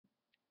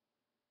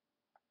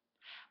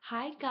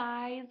Hi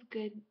guys,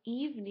 good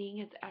evening.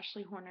 It's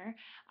Ashley Horner.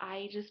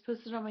 I just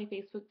posted on my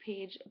Facebook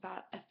page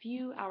about a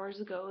few hours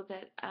ago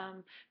that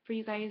for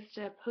you guys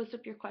to post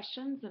up your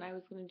questions, and I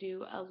was going to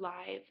do a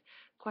live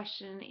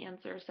question and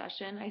answer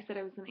session. I said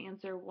I was going to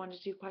answer 1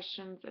 to 2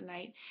 questions a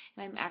night,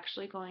 and I'm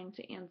actually going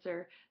to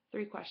answer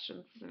 3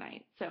 questions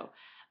tonight. So,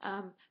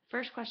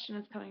 first question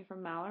is coming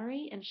from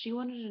Mallory, and she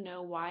wanted to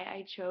know why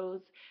I chose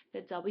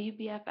the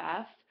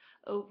WBFF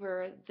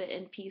over the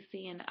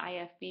NPC and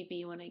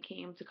IFBB when it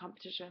came to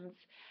competitions.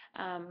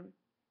 Um,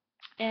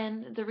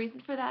 and the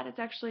reason for that is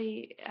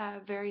actually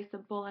very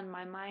simple in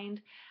my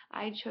mind.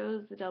 I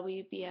chose the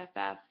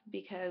WBFF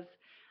because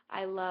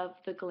I love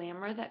the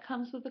glamour that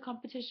comes with the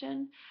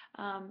competition.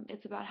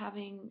 It's about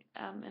having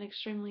an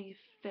extremely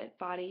fit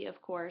body,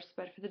 of course,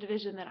 but for the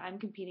division that I'm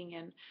competing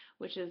in,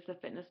 which is the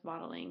fitness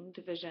modeling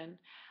division,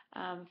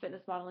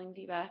 fitness modeling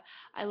diva,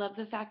 I love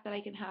the fact that I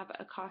can have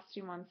a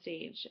costume on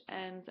stage,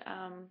 and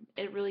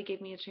it really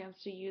gave me a chance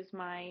to use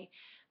my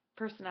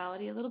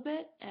personality a little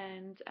bit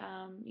and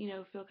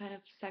feel kind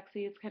of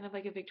sexy. It's kind of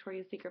like a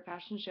Victoria's Secret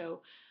fashion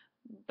show,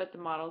 but the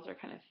models are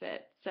kind of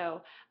fit.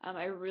 So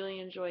I really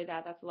enjoy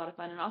that. That's a lot of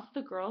fun. And also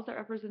the girls that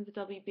represent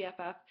the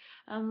WBFF,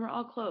 we're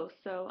all close.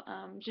 So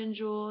Jen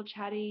Jewel,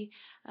 Chatty,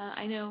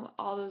 I know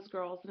all those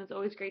girls, and it's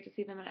always great to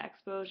see them at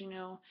expos.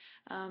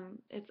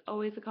 It's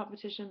always a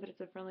competition, but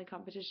it's a friendly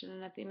competition.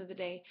 And at the end of the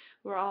day,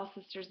 we're all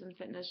sisters in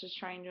fitness, just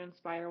trying to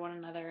inspire one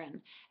another and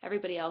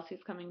everybody else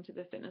who's coming to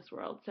the fitness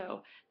world.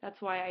 So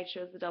that's why I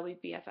chose the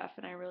WBFF,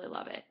 and I really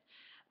love it.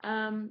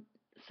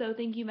 So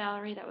thank you,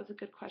 Mallory. That was a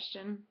good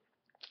question.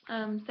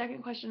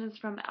 Second question is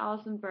from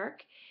Allison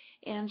Burke,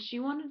 and she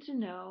wanted to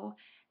know,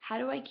 how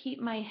do I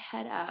keep my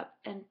head up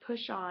and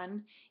push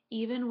on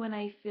even when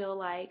I feel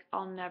like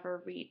I'll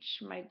never reach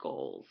my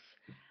goals?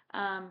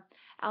 Um,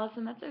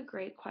 Allison, that's a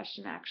great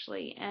question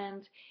actually,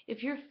 and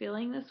if you're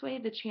feeling this way,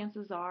 the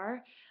chances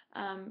are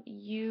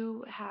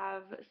you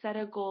have set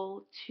a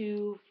goal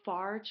too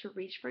far to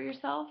reach for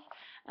yourself.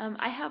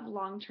 I have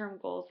long-term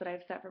goals that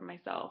I've set for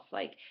myself,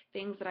 like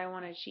things that I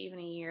want to achieve in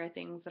a year,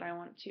 things that I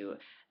want to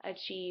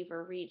achieve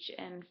or reach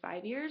in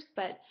 5 years,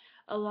 but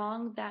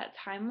along that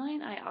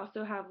timeline, I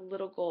also have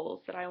little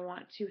goals that I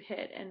want to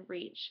hit and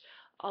reach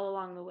all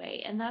along the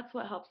way, and that's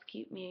what helps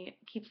keeps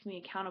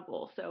me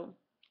accountable. So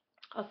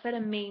I'll set a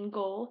main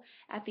goal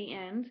at the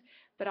end,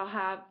 but I'll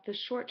have the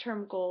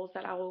short-term goals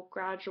that I will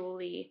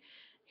gradually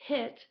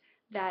hit,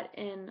 that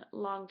in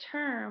long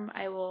term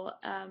I will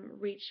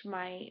reach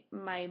my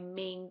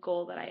main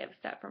goal that I have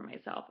set for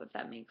myself, if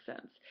that makes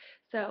sense.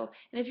 So,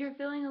 and if you're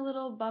feeling a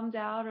little bummed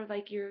out, or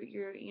like you're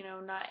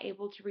not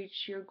able to reach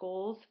your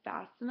goals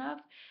fast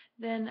enough,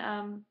 then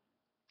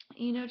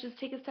just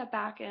take a step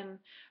back and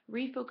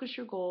refocus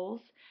your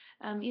goals.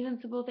 Even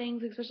simple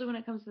things, especially when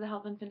it comes to the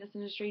health and fitness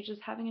industry,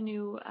 just having a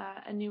new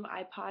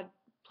iPod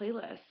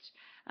playlist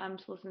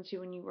to listen to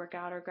when you work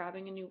out, or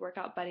grabbing a new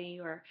workout buddy,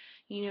 or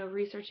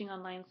researching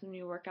online some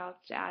new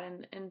workouts to add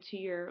into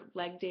your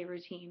leg day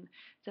routine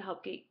to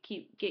help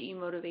get you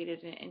motivated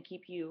and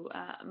keep you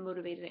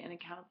motivated and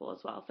accountable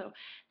as well. So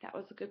that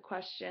was a good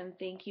question.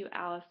 Thank you,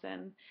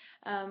 Allison.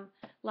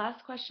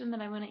 Last question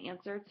that I'm going to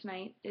answer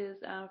tonight is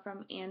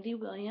from Andy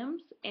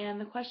Williams, and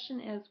the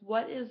question is,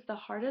 what is the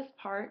hardest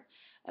part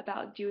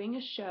about doing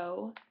a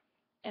show,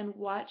 and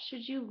what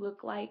should you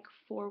look like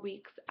 4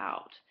 weeks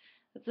out?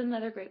 That's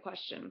another great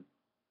question.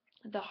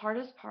 The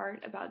hardest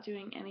part about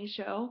doing any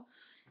show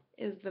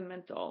is the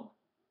mental.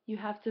 You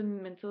have to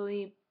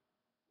mentally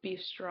be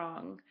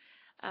strong.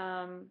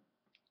 Um,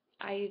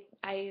 I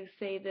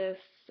say this,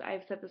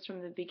 I've said this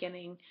from the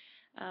beginning,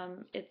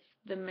 it's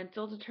the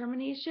mental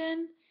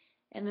determination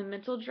and the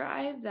mental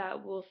drive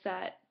that will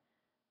set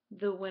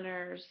the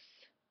winners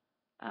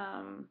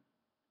um,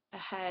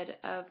 ahead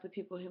of the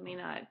people who may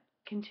not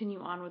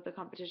continue on with the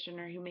competition,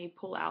 or who may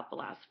pull out the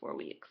last 4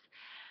 weeks.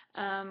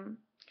 Um,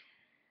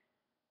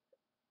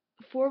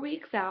 4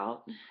 weeks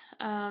out,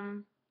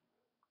 um,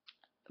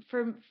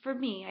 for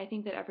me, I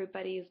think that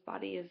everybody's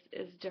body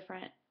is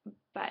different,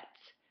 but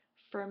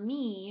for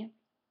me,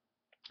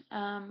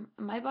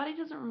 my body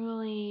doesn't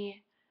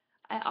really,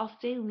 I'll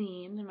stay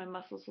lean and my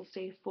muscles will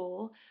stay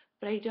full,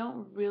 but I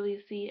don't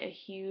really see a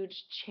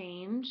huge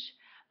change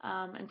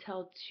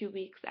until 2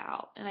 weeks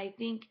out. And I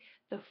think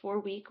the 4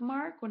 week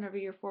mark, whenever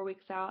you're 4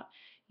 weeks out,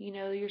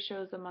 your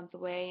show's a month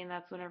away, and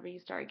that's whenever you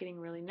start getting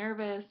really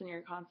nervous and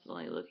you're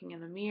constantly looking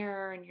in the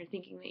mirror and you're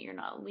thinking that you're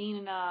not lean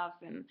enough,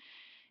 and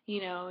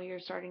you're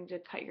starting to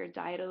cut your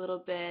diet a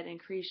little bit,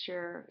 increase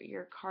your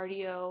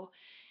cardio,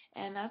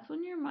 and that's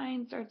when your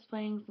mind starts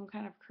playing some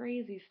kind of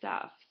crazy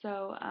stuff.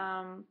 So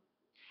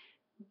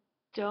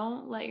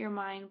don't let your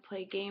mind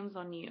play games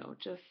on you.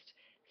 Just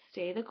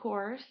stay the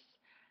course.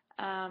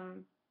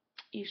 Um,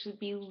 you should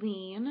be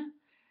lean,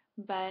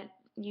 but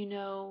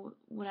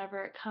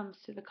whenever it comes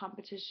to the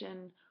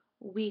competition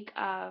week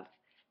of,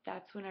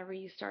 that's whenever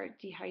you start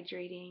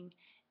dehydrating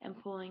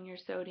and pulling your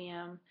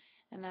sodium,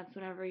 and that's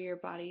whenever your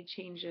body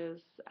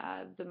changes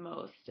the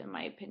most, in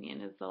my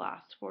opinion, is the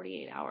last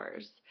 48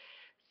 hours.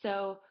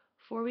 So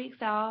 4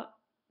 weeks out,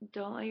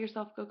 don't let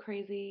yourself go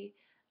crazy.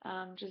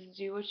 Just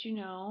do what you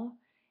know,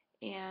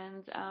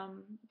 and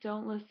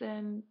don't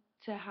listen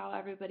to how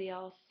everybody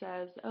else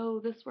says, oh,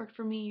 this worked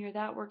for me, or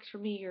that works for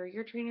me, or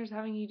your trainer's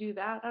having you do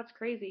that. That's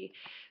crazy.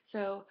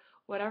 So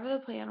whatever the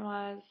plan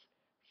was,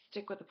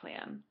 stick with the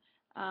plan.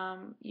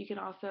 You can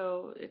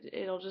also,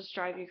 it'll just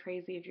drive you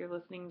crazy if you're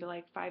listening to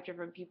like 5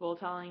 different people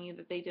telling you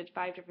that they did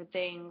 5 different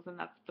things and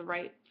that's the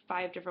right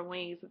 5 different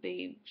ways that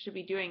they should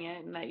be doing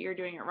it and that you're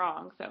doing it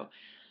wrong. So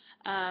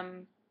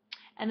um,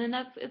 and then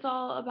it's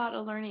all about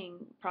a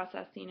learning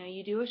process.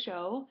 You do a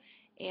show,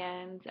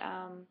 and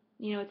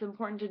it's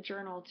important to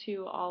journal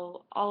too,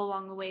 all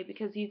along the way,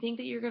 because you think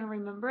that you're going to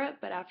remember it,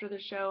 but after the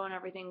show and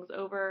everything's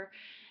over,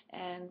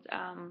 and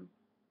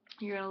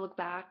you're going to look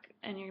back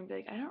and you're going to be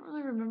like, I don't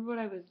really remember what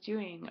I was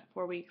doing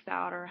 4 weeks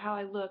out, or how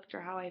I looked,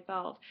 or how I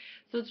felt.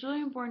 So it's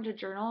really important to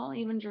journal,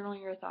 even journal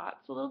your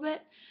thoughts a little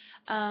bit.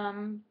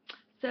 Um,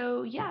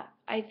 so yeah,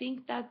 I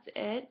think that's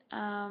it.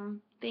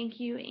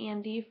 Thank you,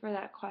 Andy, for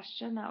that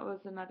question. That was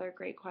another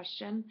great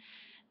question.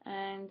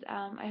 And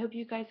I hope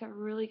you guys have a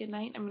really good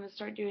night. I'm going to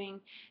start doing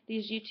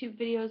these YouTube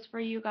videos for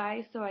you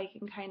guys so I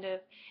can kind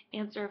of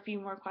answer a few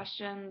more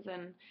questions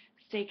and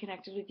stay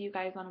connected with you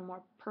guys on a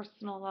more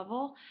personal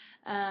level.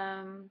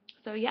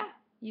 So yeah,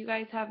 you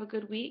guys have a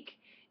good week.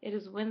 It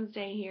is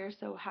Wednesday here,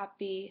 so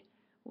happy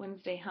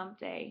Wednesday hump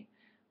day.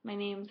 My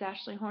name's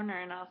Ashley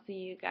Horner, and I'll see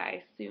you guys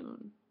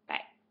soon.